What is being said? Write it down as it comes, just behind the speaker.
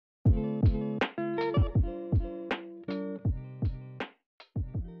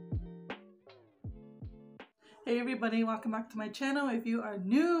Hey everybody, welcome back to my channel. If you are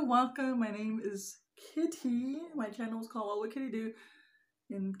new, welcome. My name is Kitty. My channel is called What Would Kitty Do?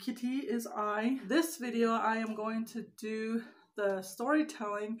 And Kitty is I. This video I am going to do the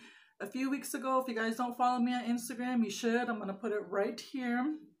storytelling. A few weeks ago, if you guys don't follow me on Instagram, you should. I'm going to put it right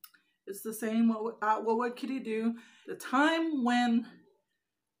here. It's the same at What Would Kitty Do? The time when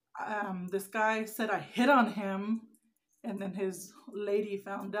this guy said I hit on him and then his lady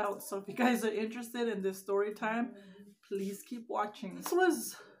found out. So if you guys are interested in this story time, please keep watching. This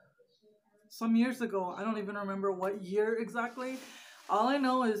was some years ago. I don't even remember what year exactly. All I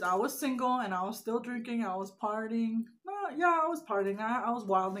know is I was single and I was still drinking. I was partying. I was partying. I was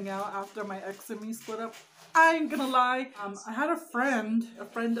wilding out after my ex and me split up. I ain't gonna lie. I had a friend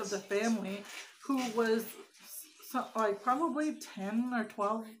of the family who was like probably 10 or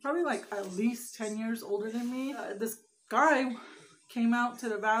 12, probably like at least 10 years older than me. This guy came out to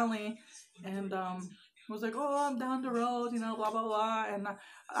the valley and was like, oh, I'm down the road, you know, blah blah blah. And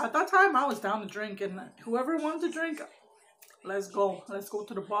at that time I was down to drink, and whoever wanted to drink, let's go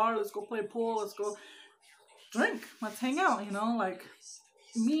to the bar, let's go play pool, let's go drink, let's hang out, you know. Like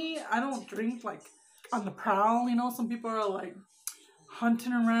me, I don't drink like on the prowl, you know. Some people are like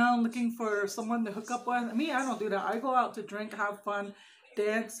hunting around looking for someone to hook up with. Me, I don't do that. I go out to drink, have fun,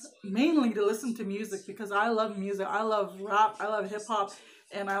 dance, mainly to listen to music because I love music. I love rap, I love hip-hop,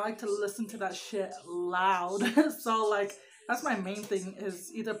 and I like to listen to that shit loud. So like that's my main thing, is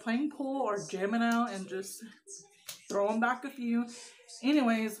either playing pool or jamming out and just throwing back a few.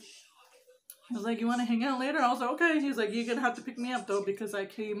 Anyways, he was like, you want to hang out later? I was like, okay. He's like, you're gonna have to pick me up though because I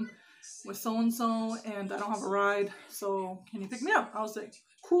came with so-and-so and I don't have a ride, so can you pick me up? I was like,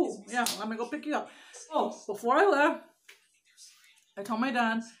 cool, yeah, let me go pick you up. Oh, before I left, I told my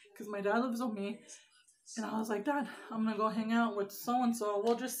dad, because my dad lives with me, and I was like, Dad, I'm gonna go hang out with so-and-so.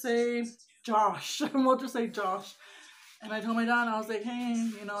 We'll just say Josh. We'll just say Josh. And I told my dad, I was like, hey,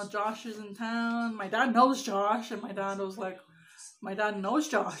 you know, Josh is in town. My dad knows Josh, and my dad was like, my dad knows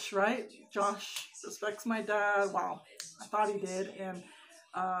Josh, right? Josh respects my dad. Wow, I thought he did. And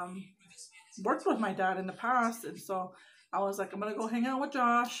worked with my dad in the past, and so I was like, I'm gonna go hang out with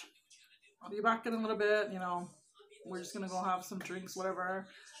Josh. I'll be back in a little bit, you know. We're just gonna go have some drinks, whatever,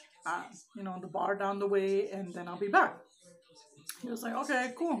 you know, the bar down the way, and then I'll be back. He was like,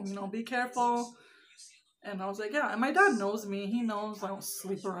 okay, cool, you know, be careful. And I was like, yeah. And my dad knows me. He knows I don't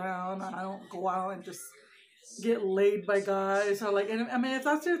sleep around. I don't go out and just get laid by guys. So like, and I mean, if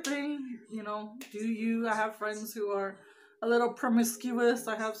that's your thing, you know, do you. I have friends who are a little promiscuous.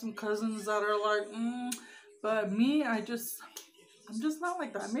 I have some cousins that are like, but me, I'm just not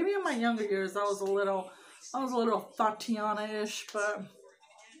like that. Maybe in my younger years, I was a little Tatiana-ish, but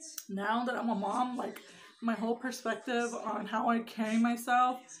now that I'm a mom, like my whole perspective on how I carry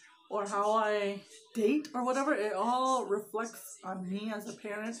myself or how I date or whatever, it all reflects on me as a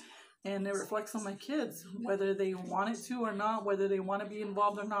parent, and it reflects on my kids, whether they want it to or not, whether they want to be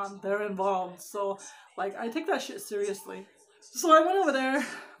involved or not, they're involved. So like I take that shit seriously. So I went over there,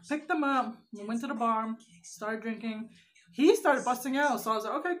 picked them up, we went to the bar, started drinking. He started busting out, so I was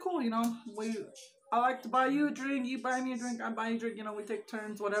like, okay, cool, you know, I like to buy you a drink, you buy me a drink, I buy you a drink, you know, we take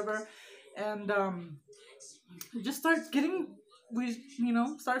turns, whatever. And we just start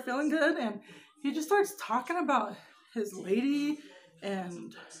start feeling good, and he just starts talking about his lady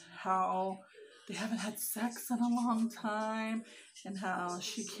and how they haven't had sex in a long time and how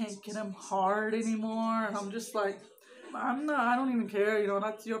she can't get him hard anymore. And I'm just like, I don't even care, you know,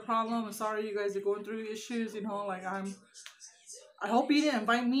 that's your problem. I'm sorry you guys are going through issues, you know, like I hope he didn't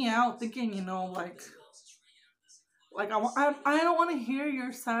invite me out thinking, you know, like I don't want to hear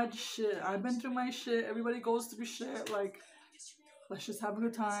your sad shit. I've been through my shit. Everybody goes through shit. Like, let's just have a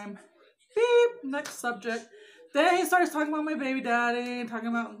good time. Beep. Next subject. Then he starts talking about my baby daddy, talking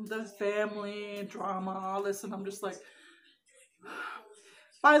about the family, drama, all this, and I'm just like,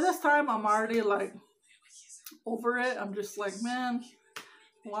 by this time, I'm already like over it. I'm just like, man,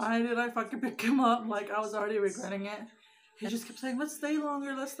 why did I fucking pick him up? Like, I was already regretting it. He just kept saying, let's stay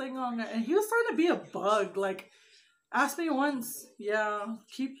longer, let's stay longer. And he was starting to be a bug. Like, ask me once, yeah,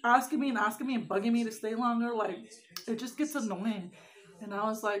 keep asking me and bugging me to stay longer. Like, it just gets annoying. And I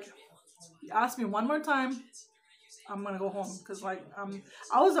was like, ask me one more time, I'm gonna go home. Because, like,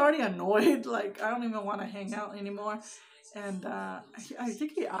 I was already annoyed. Like, I don't even want to hang out anymore. And I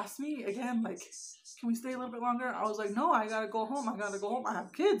think he asked me again, like, can we stay a little bit longer? I was like, no, I gotta go home. I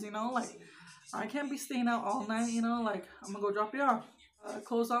have kids, you know, like, I can't be staying out all night, you know, like, I'm gonna go drop you off.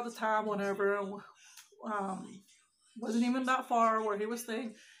 Close out the tab, whatever. Wasn't even that far where he was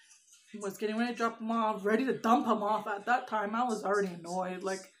staying. Was getting ready to drop him off, ready to dump him off. At that time, I was already annoyed.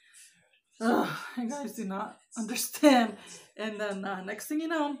 Like, You guys do not understand. And then next thing you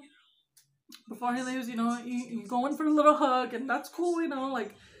know, before he leaves, you know, you go in for a little hug, and that's cool, you know,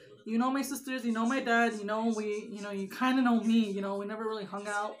 like, you know my sisters, you know my dad, you know you kind of know me, you know, we never really hung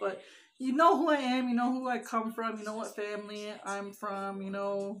out, but you know who I am, you know who I come from, you know what family I'm from, you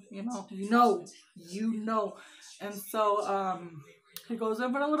know, and so he goes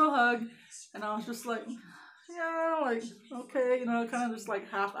in for a little hug, and I was just like, yeah, like, okay, you know, kind of just like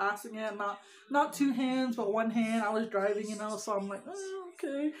half-assing it, not two hands, but one hand. I was driving, you know, so I'm like, oh,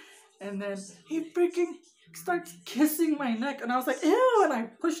 okay. And then he freaking starts kissing my neck, and I was like, ew, and I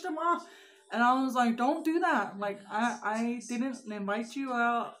pushed him off. And I was like, don't do that. Like, I didn't invite you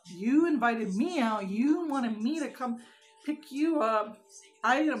out. You invited me out. You wanted me to come pick you up.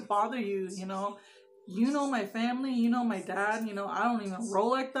 I didn't bother you, you know. You know my family, you know my dad, you know, I don't even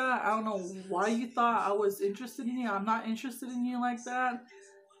roll like that. I don't know why you thought I was interested in you. I'm not interested in you like that.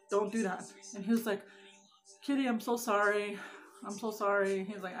 Don't do that. And he was like, Kitty, I'm so sorry. I'm so sorry.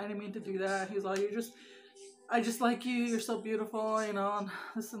 He's like, I didn't mean to do that. He's like, I just like you. You're so beautiful, you know, and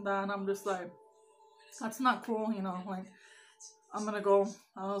this and that. And I'm just like, that's not cool, you know, like, I'm gonna go.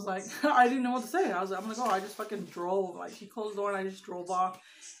 I was like, I didn't know what to say. I was like, I'm gonna go. I just fucking drove. Like, he closed the door and I just drove off.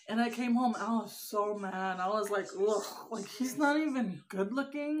 And I came home and I was so mad. I was like, ugh, like, he's not even good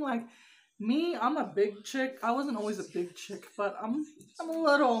looking. Like, me, I'm a big chick. I wasn't always a big chick, but I'm a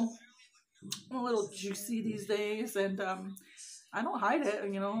little juicy these days, and I don't hide it,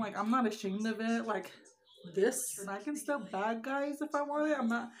 you know, like, I'm not ashamed of it. Like, this, and I can still bag guys if I want it.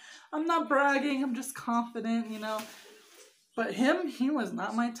 I'm not bragging. I'm just confident, you know. But him, he was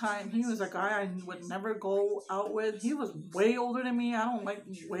not my type. He was a guy I would never go out with. He was way older than me. I don't like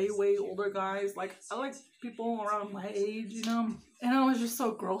way older guys. Like, I like people around my age, you know. And I was just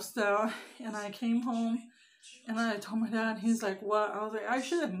so grossed out. And I came home and I told my dad. He's like, what? I was like, I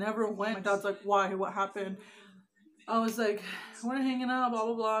should have never went. My dad's like, why? What happened? I was like, we're hanging out, blah,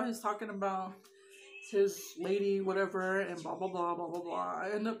 blah, blah. He's talking about his lady, whatever, and blah, blah, blah, blah, blah, blah.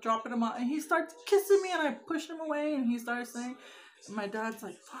 I end up dropping him out, and he starts kissing me, and I push him away, and he starts saying, and my dad's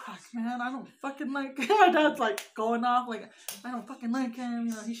like, fuck, man, I don't fucking like him. My dad's like going off, like, I don't fucking like him,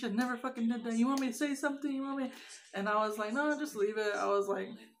 you know, he should never fucking did that. You want me to say something? You want me? And I was like, no, just leave it. I was like,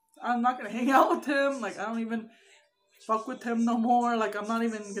 I'm not gonna hang out with him. Like, I don't even fuck with him no more. Like, I'm not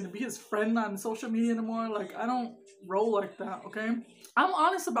even gonna be his friend on social media anymore. Like, I don't roll like that, okay? I'm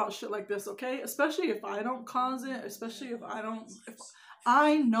honest about shit like this, okay? Especially if I don't cause it, especially if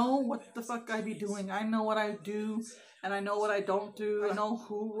I know what the fuck I be doing. I know what I do, and I know what I don't do. I know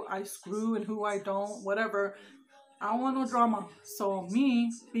who I screw and who I don't, whatever. I don't want no drama. So me,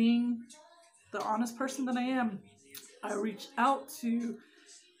 being the honest person that I am, I reached out to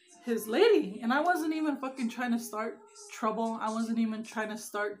his lady, and I wasn't even fucking trying to start trouble. I wasn't even trying to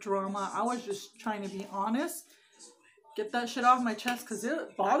start drama. I was just trying to be honest, get that shit off my chest, because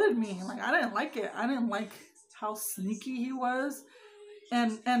it bothered me. Like, I didn't like it. I didn't like how sneaky he was.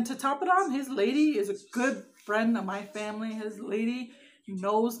 And to top it on, his lady is a good friend of my family. His lady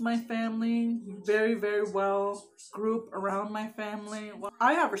knows my family very, very well. Grew up around my family. Well,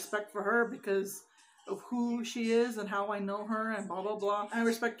 I have respect for her because of who she is and how I know her and blah, blah, blah. I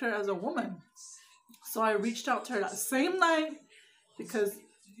respect her as a woman. So I reached out to her that same night because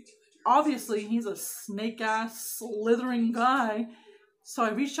obviously he's a snake-ass, slithering guy. So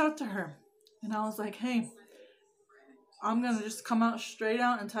I reached out to her and I was like, hey, I'm going to just come out straight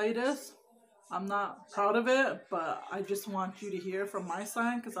out and tell you this. I'm not proud of it, but I just want you to hear from my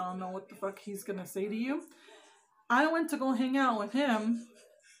side because I don't know what the fuck he's going to say to you. I went to go hang out with him.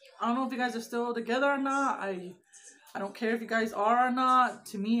 I don't know if you guys are still together or not. I don't care if you guys are or not.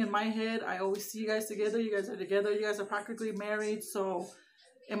 To me, in my head, I always see you guys together. You guys are together. You guys are practically married. So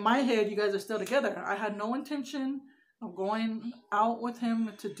in my head, you guys are still together. I had no intention of going out with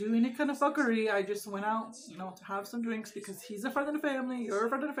him to do any kind of fuckery. I just went out, you know, to have some drinks because he's a friend of the family. You're a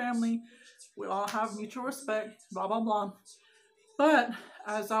friend of the family. We all have mutual respect, blah, blah, blah. But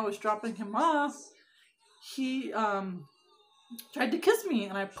as I was dropping him off, he tried to kiss me,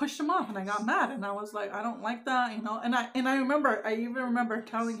 and I pushed him off, and I got mad, and I was like, I don't like that, you know. And I even remember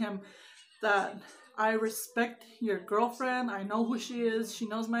telling him that I respect your girlfriend. I know who she is. She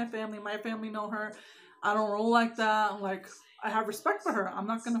knows my family know her. I don't roll like that. Like, I have respect for her. I'm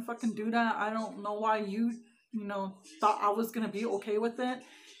not gonna fucking do that. I don't know why you know, thought I was gonna be okay with it.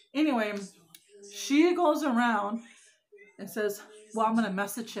 Anyway, she goes around and says, well, I'm gonna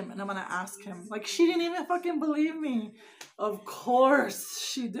message him and I'm gonna ask him. Like, she didn't even fucking believe me. Of course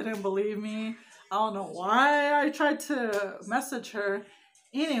she didn't believe me. I don't know why I tried to message her.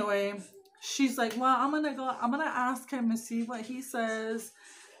 Anyway, she's like, well, I'm gonna ask him and see what he says,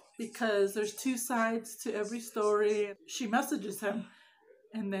 because there's two sides to every story. She messages him,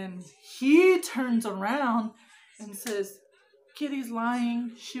 and then he turns around and says, Kitty's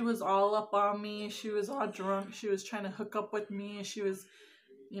lying. She was all up on me. She was all drunk. She was trying to hook up with me. She was,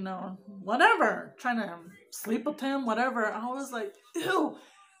 you know, whatever, trying to sleep with him, whatever. I was like, ew.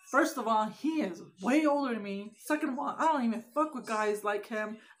 First of all, he is way older than me. Second of all, I don't even fuck with guys like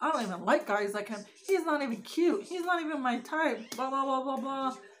him. I don't even like guys like him. He's not even cute. He's not even my type. Blah, blah, blah, blah,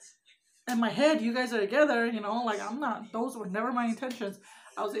 blah. In my head, you guys are together, you know, like I'm not. Those were never my intentions.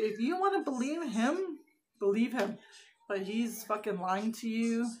 I was like, if you want to believe him, believe him. But he's fucking lying to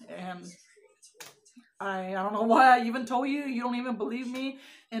you, and I don't know why I even told you. You don't even believe me.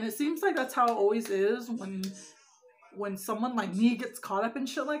 And it seems like that's how it always is when someone like me gets caught up in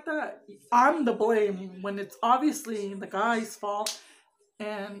shit like that. I'm the blame when it's obviously the guy's fault.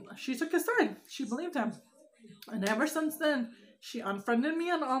 And she took his side. She believed him. And ever since then, she unfriended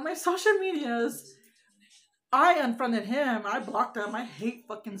me on all my social medias. I unfriended him. I blocked him. I hate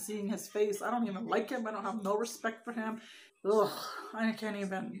fucking seeing his face. I don't even like him. I don't have no respect for him. Ugh, I can't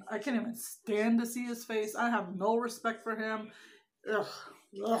even stand to see his face. I have no respect for him. Ugh,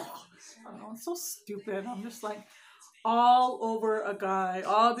 ugh. I don't know, it's so stupid. I'm just like, all over a guy,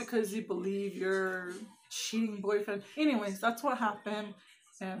 all because you believe your cheating boyfriend. Anyways, that's what happened.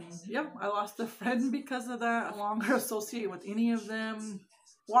 And yeah, I lost a friend because of that. I no longer associate with any of them.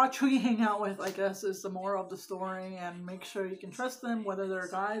 Watch who you hang out with, I guess, is the moral of the story. And make sure you can trust them, whether they're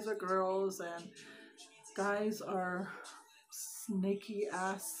guys or girls. And guys are snaky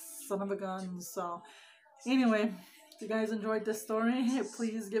ass son of a gun. So anyway, if you guys enjoyed this story,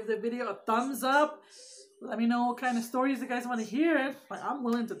 please give the video a thumbs up. Let me know what kind of stories you guys want to hear. Like, I'm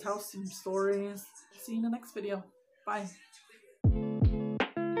willing to tell some stories. See you in the next video. Bye.